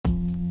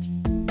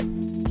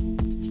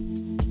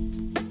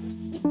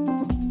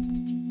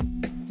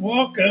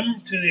Welcome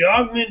to the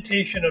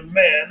Augmentation of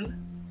Man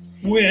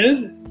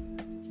with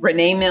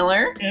Renee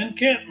Miller and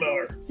Kent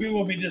Miller. We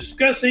will be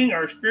discussing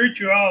our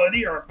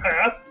spirituality, our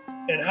path,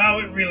 and how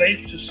it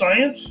relates to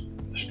science,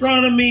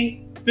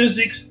 astronomy,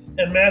 physics,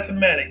 and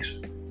mathematics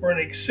for an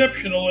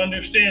exceptional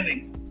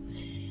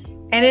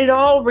understanding. And it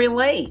all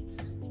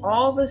relates.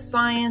 All the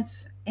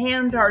science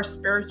and our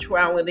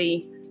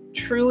spirituality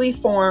truly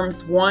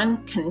forms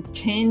one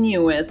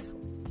continuous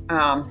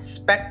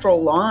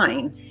spectral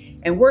line.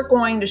 And we're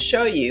going to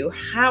show you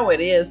how it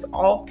is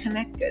all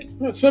connected.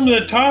 Some of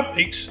the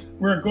topics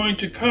we're going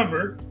to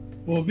cover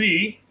will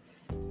be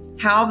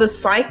how the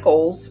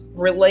cycles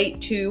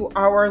relate to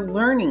our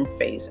learning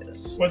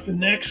phases, what the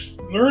next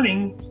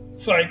learning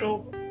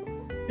cycle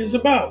is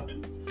about,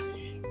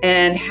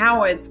 and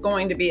how it's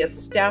going to be a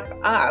step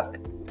up,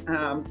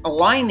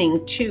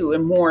 aligning to a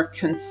more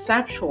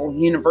conceptual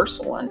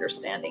universal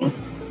understanding.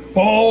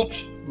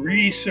 Faults,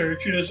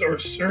 researches, or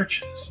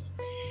searches.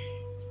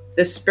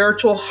 The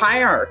spiritual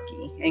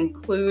hierarchy,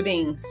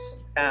 including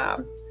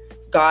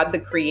God the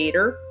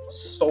Creator,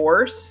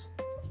 Source,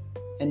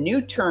 a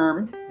new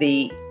term,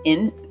 the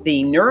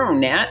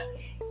neuronet,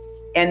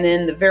 and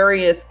then the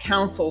various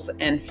councils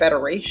and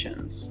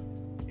federations.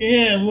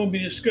 And we'll be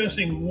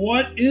discussing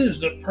what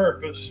is the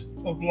purpose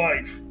of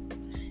life.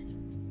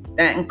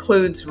 That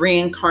includes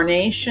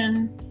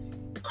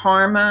reincarnation,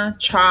 karma,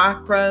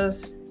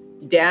 chakras,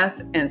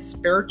 death, and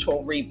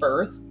spiritual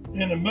rebirth.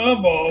 And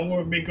above all,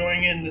 we'll be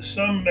going into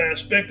some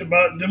aspect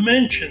about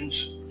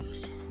dimensions.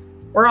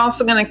 We're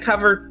also going to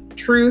cover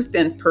truth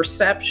and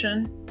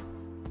perception,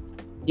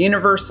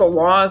 universal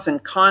laws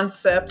and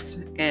concepts,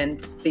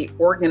 and the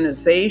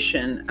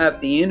organization of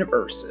the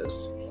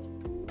universes.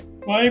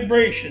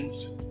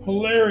 Vibrations,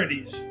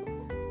 polarities,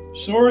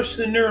 source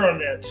and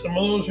neuronet. Some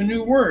of those are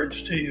new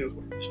words to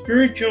you.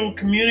 Spiritual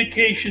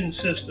communication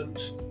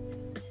systems.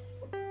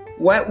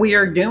 What we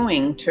are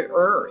doing to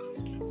Earth.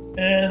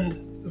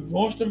 And the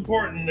most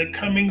important, the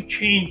coming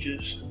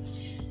changes.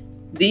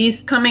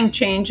 These coming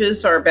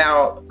changes are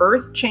about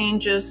Earth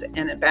changes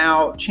and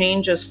about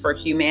changes for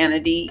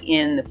humanity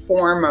in the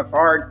form of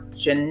our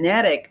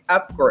genetic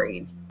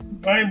upgrade.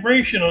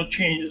 Vibrational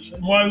changes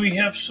and why we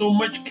have so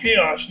much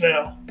chaos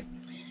now.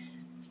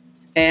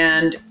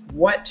 And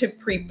what to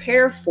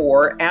prepare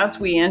for as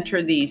we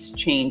enter these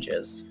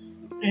changes.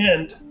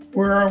 And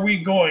where are we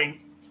going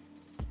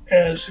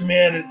as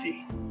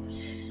humanity?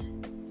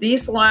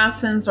 These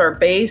lessons are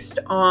based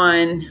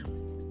on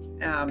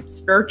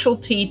spiritual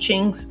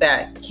teachings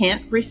that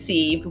Kent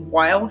received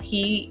while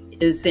he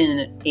is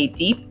in a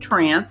deep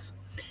trance.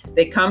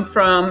 They come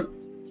from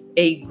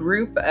a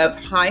group of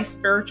high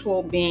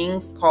spiritual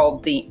beings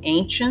called the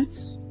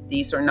Ancients.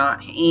 These are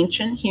not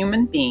ancient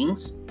human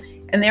beings.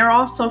 And they're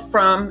also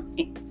from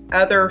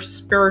other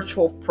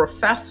spiritual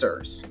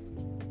professors.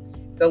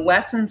 The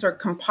lessons are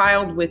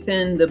compiled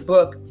within the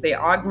book, The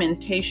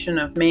Augmentation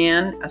of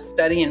Man, A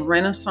Study in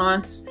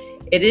Renaissance.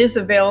 It is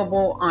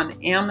available on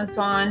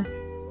Amazon.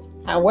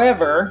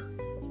 However,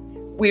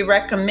 we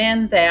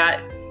recommend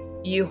that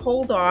you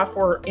hold off.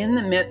 We're in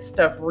the midst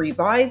of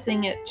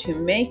revising it to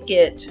make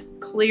it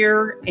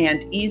clear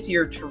and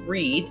easier to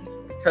read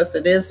because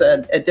it is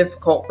a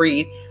difficult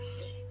read.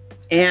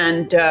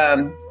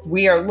 And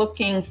we are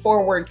looking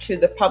forward to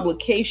the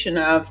publication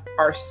of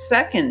our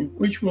second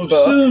which will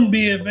book. Soon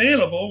be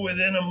available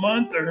within a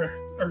month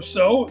or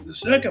so. The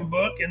second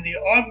book in the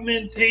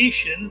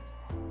Augmentation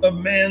of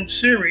Man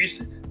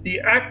series,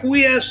 The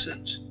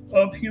Acquiescence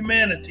of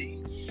Humanity.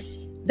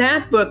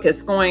 That book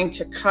is going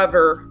to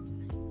cover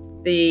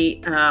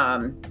the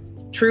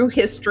true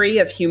history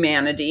of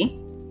humanity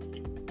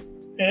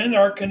and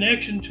our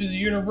connection to the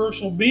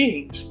universal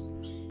beings.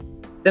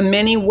 The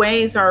many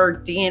ways our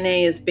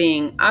DNA is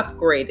being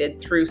upgraded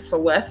through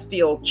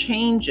celestial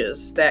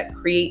changes that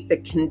create the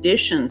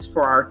conditions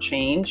for our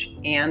change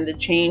and the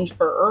change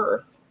for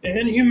Earth.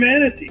 And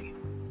humanity.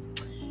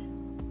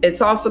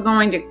 It's also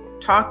going to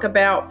talk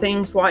about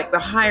things like the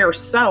higher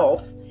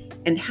self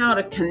and how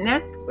to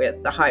connect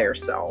with the higher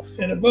self.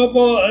 And above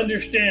all,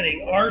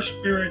 understanding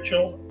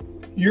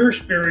your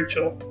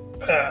spiritual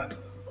path.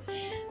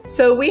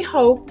 So we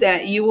hope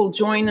that you will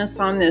join us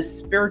on this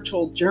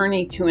spiritual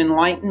journey to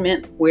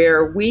enlightenment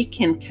where we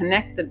can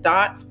connect the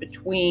dots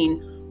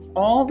between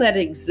all that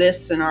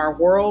exists in our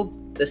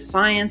world, the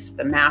science,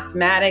 the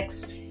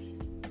mathematics,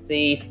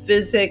 the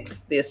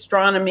physics, the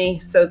astronomy,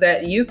 so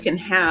that you can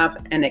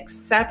have an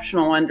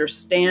exceptional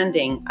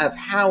understanding of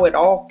how it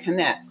all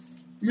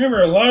connects.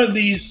 Remember, a lot of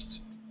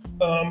these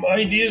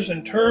ideas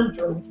and terms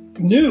are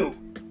new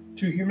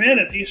to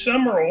humanity.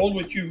 Some are old,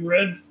 which you've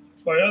read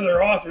by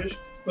other authors.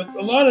 But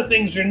a lot of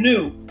things are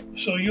new,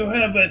 so you'll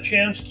have a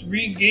chance to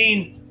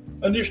regain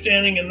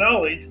understanding and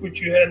knowledge which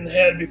you hadn't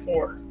had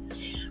before.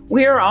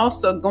 We are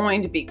also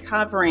going to be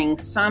covering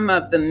some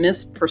of the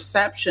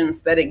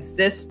misperceptions that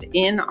exist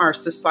in our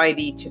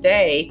society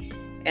today,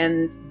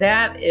 and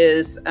that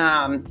is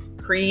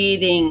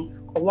creating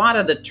a lot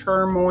of the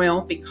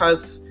turmoil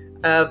because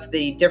of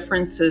the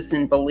differences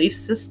in belief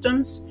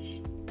systems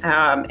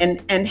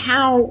and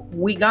how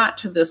we got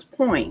to this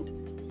point.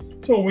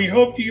 So we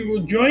hope you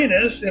will join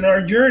us in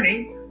our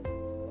journey.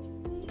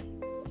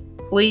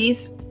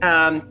 Please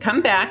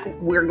come back.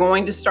 We're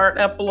going to start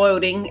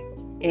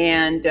uploading,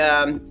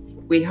 and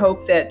we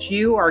hope that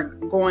you are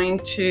going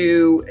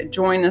to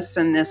join us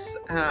in this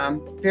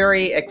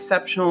very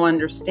exceptional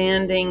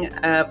understanding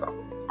of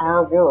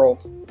our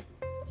world.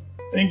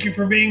 Thank you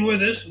for being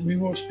with us. We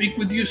will speak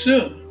with you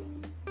soon.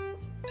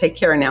 Take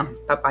care now.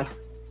 Bye-bye.